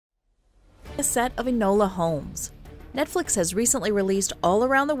a set of Enola Holmes. Netflix has recently released all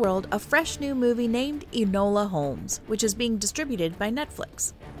around the world a fresh new movie named Enola Holmes, which is being distributed by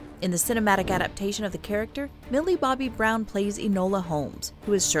Netflix. In the cinematic adaptation of the character, Millie Bobby Brown plays Enola Holmes,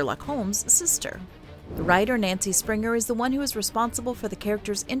 who is Sherlock Holmes' sister. The writer Nancy Springer is the one who is responsible for the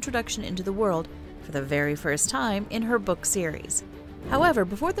character's introduction into the world for the very first time in her book series. However,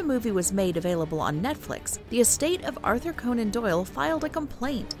 before the movie was made available on Netflix, the estate of Arthur Conan Doyle filed a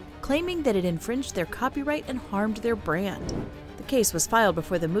complaint, claiming that it infringed their copyright and harmed their brand. The case was filed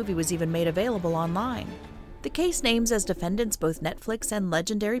before the movie was even made available online. The case names as defendants both Netflix and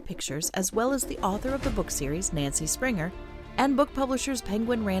Legendary Pictures, as well as the author of the book series, Nancy Springer, and book publishers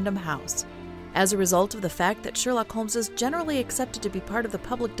Penguin Random House. As a result of the fact that Sherlock Holmes is generally accepted to be part of the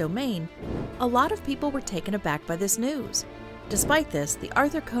public domain, a lot of people were taken aback by this news. Despite this, the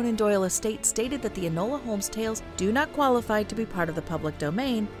Arthur Conan Doyle estate stated that the Enola Holmes tales do not qualify to be part of the public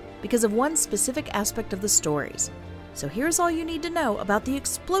domain because of one specific aspect of the stories. So here's all you need to know about the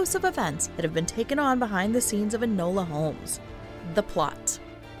explosive events that have been taken on behind the scenes of Enola Holmes. The plot.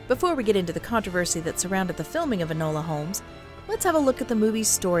 Before we get into the controversy that surrounded the filming of Enola Holmes, let's have a look at the movie's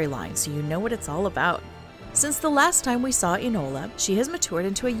storyline so you know what it's all about. Since the last time we saw Enola, she has matured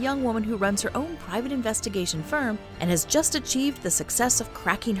into a young woman who runs her own private investigation firm and has just achieved the success of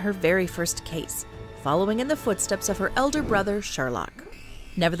cracking her very first case, following in the footsteps of her elder brother, Sherlock.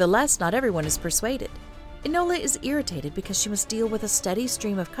 Nevertheless, not everyone is persuaded. Enola is irritated because she must deal with a steady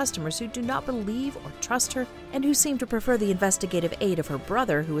stream of customers who do not believe or trust her and who seem to prefer the investigative aid of her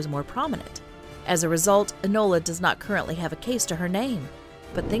brother, who is more prominent. As a result, Enola does not currently have a case to her name.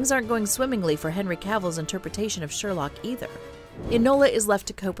 But things aren't going swimmingly for Henry Cavill's interpretation of Sherlock either. Enola is left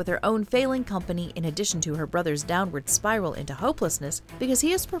to cope with her own failing company in addition to her brother's downward spiral into hopelessness because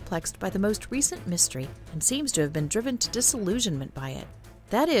he is perplexed by the most recent mystery and seems to have been driven to disillusionment by it.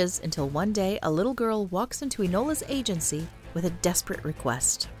 That is, until one day a little girl walks into Enola's agency with a desperate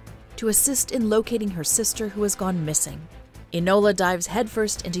request: to assist in locating her sister who has gone missing. Enola dives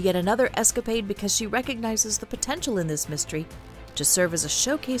headfirst into yet another escapade because she recognizes the potential in this mystery to serve as a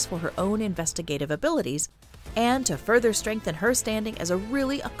showcase for her own investigative abilities, and to further strengthen her standing as a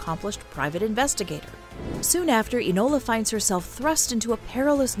really accomplished private investigator. Soon after, Enola finds herself thrust into a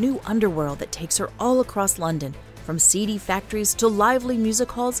perilous new underworld that takes her all across London, from seedy factories to lively music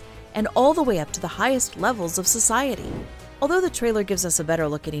halls, and all the way up to the highest levels of society. Although the trailer gives us a better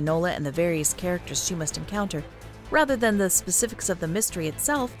look at Enola and the various characters she must encounter, rather than the specifics of the mystery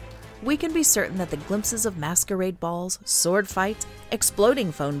itself, we can be certain that the glimpses of masquerade balls, sword fights,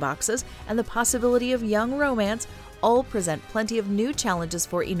 exploding phone boxes, and the possibility of young romance all present plenty of new challenges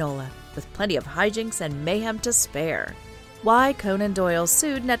for Enola, with plenty of hijinks and mayhem to spare. Why Conan Doyle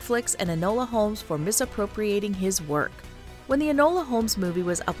sued Netflix and Enola Holmes for misappropriating his work. When the Enola Holmes movie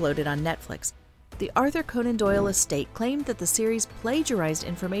was uploaded on Netflix, the Arthur Conan Doyle estate claimed that the series plagiarized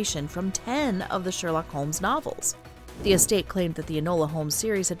information from 10 of the Sherlock Holmes novels. The estate claimed that the Enola Holmes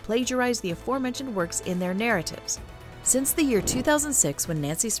series had plagiarized the aforementioned works in their narratives. Since the year 2006, when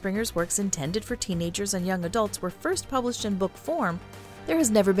Nancy Springer's works intended for teenagers and young adults were first published in book form, there has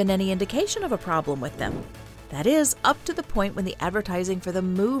never been any indication of a problem with them. That is, up to the point when the advertising for the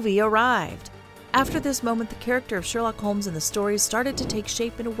movie arrived. After this moment, the character of Sherlock Holmes in the stories started to take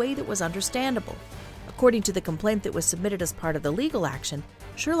shape in a way that was understandable. According to the complaint that was submitted as part of the legal action,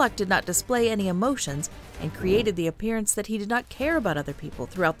 Sherlock did not display any emotions and created the appearance that he did not care about other people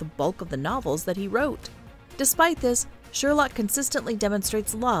throughout the bulk of the novels that he wrote. Despite this, Sherlock consistently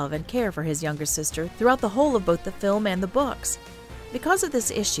demonstrates love and care for his younger sister throughout the whole of both the film and the books. Because of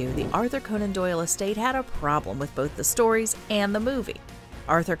this issue, the Arthur Conan Doyle estate had a problem with both the stories and the movie.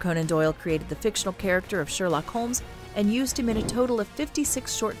 Arthur Conan Doyle created the fictional character of Sherlock Holmes and used him in a total of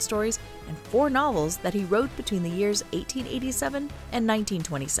 56 short stories and 4 novels that he wrote between the years 1887 and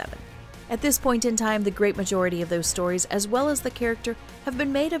 1927. At this point in time, the great majority of those stories, as well as the character, have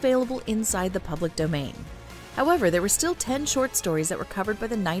been made available inside the public domain. However, there were still 10 short stories that were covered by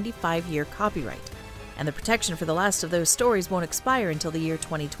the 95-year copyright, and the protection for the last of those stories won't expire until the year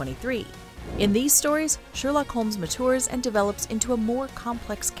 2023. In these stories, Sherlock Holmes matures and develops into a more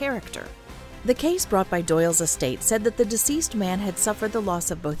complex character. The case brought by Doyle's estate said that the deceased man had suffered the loss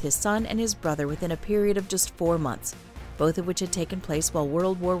of both his son and his brother within a period of just 4 months, both of which had taken place while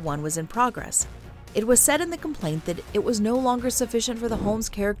World War I was in progress. It was said in the complaint that it was no longer sufficient for the Holmes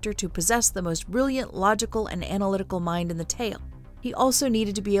character to possess the most brilliant logical and analytical mind in the tale. He also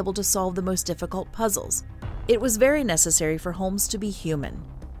needed to be able to solve the most difficult puzzles. It was very necessary for Holmes to be human.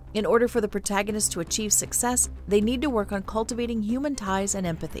 In order for the protagonist to achieve success, they need to work on cultivating human ties and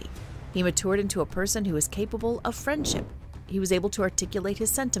empathy. He matured into a person who is capable of friendship. He was able to articulate his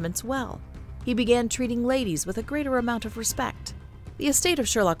sentiments well. He began treating ladies with a greater amount of respect. The estate of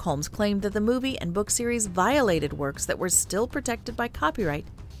Sherlock Holmes claimed that the movie and book series violated works that were still protected by copyright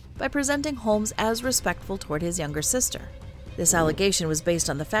by presenting Holmes as respectful toward his younger sister. This allegation was based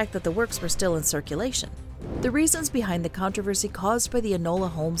on the fact that the works were still in circulation. The reasons behind the controversy caused by the Enola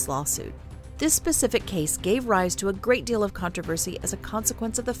Holmes lawsuit. This specific case gave rise to a great deal of controversy as a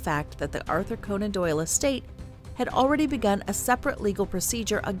consequence of the fact that the Arthur Conan Doyle estate had already begun a separate legal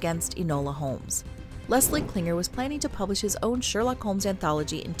procedure against Enola Holmes. Leslie Klinger was planning to publish his own Sherlock Holmes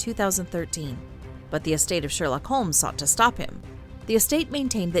anthology in 2013, but the estate of Sherlock Holmes sought to stop him. The estate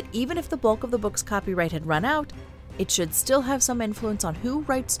maintained that even if the bulk of the book's copyright had run out, it should still have some influence on who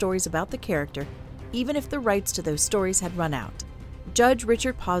writes stories about the character, even if the rights to those stories had run out. Judge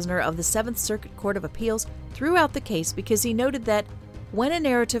Richard Posner of the Seventh Circuit Court of Appeals threw out the case because he noted that when a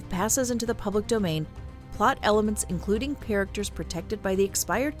narrative passes into the public domain, plot elements including characters protected by the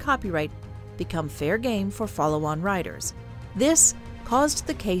expired copyright become fair game for follow-on writers. This caused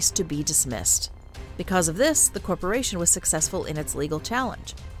the case to be dismissed. Because of this, the corporation was successful in its legal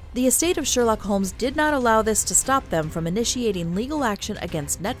challenge. The estate of Sherlock Holmes did not allow this to stop them from initiating legal action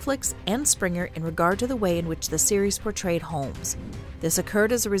against Netflix and Springer in regard to the way in which the series portrayed Holmes. This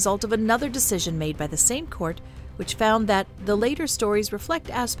occurred as a result of another decision made by the same court, which found that the later stories reflect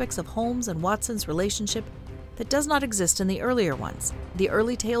aspects of Holmes and Watson's relationship that does not exist in the earlier ones. The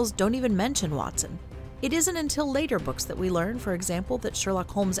early tales don't even mention Watson. It isn't until later books that we learn, for example, that Sherlock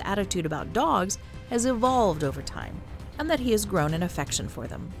Holmes' attitude about dogs has evolved over time, and that he has grown in affection for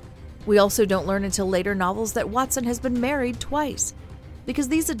them. We also don't learn until later novels that Watson has been married twice. Because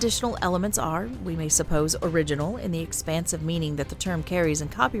these additional elements are, we may suppose, original in the expansive meaning that the term carries in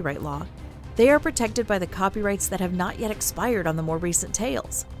copyright law, they are protected by the copyrights that have not yet expired on the more recent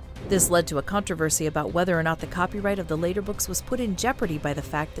tales. This led to a controversy about whether or not the copyright of the later books was put in jeopardy by the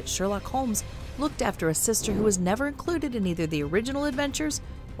fact that Sherlock Holmes looked after a sister who was never included in either the original adventures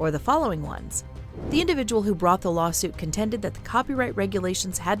or the following ones. The individual who brought the lawsuit contended that the copyright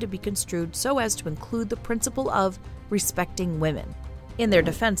regulations had to be construed so as to include the principle of respecting women. In their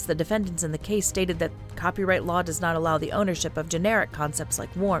defense, the defendants in the case stated that copyright law does not allow the ownership of generic concepts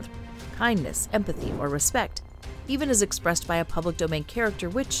like warmth, kindness, empathy, or respect, even as expressed by a public domain character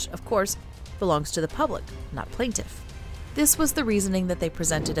which, of course, belongs to the public, not plaintiff. This was the reasoning that they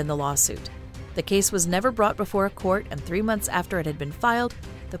presented in the lawsuit. The case was never brought before a court, and 3 months after it had been filed,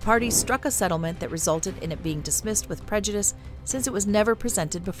 the parties struck a settlement that resulted in it being dismissed with prejudice since it was never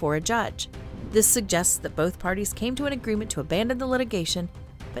presented before a judge. This suggests that both parties came to an agreement to abandon the litigation,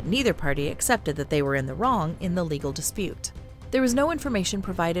 but neither party accepted that they were in the wrong in the legal dispute. There was no information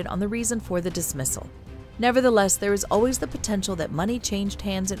provided on the reason for the dismissal. Nevertheless, there is always the potential that money changed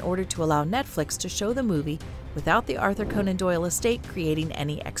hands in order to allow Netflix to show the movie without the Arthur Conan Doyle estate creating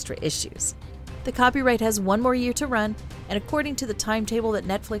any extra issues. The copyright has 1 more year to run, and according to the timetable that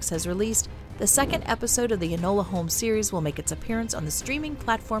Netflix has released, the second episode of the Enola Holmes series will make its appearance on the streaming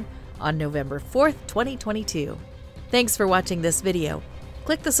platform on November 4th, 2022. Thanks for watching this video.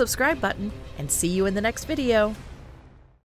 Click the subscribe button, and see you in the next video.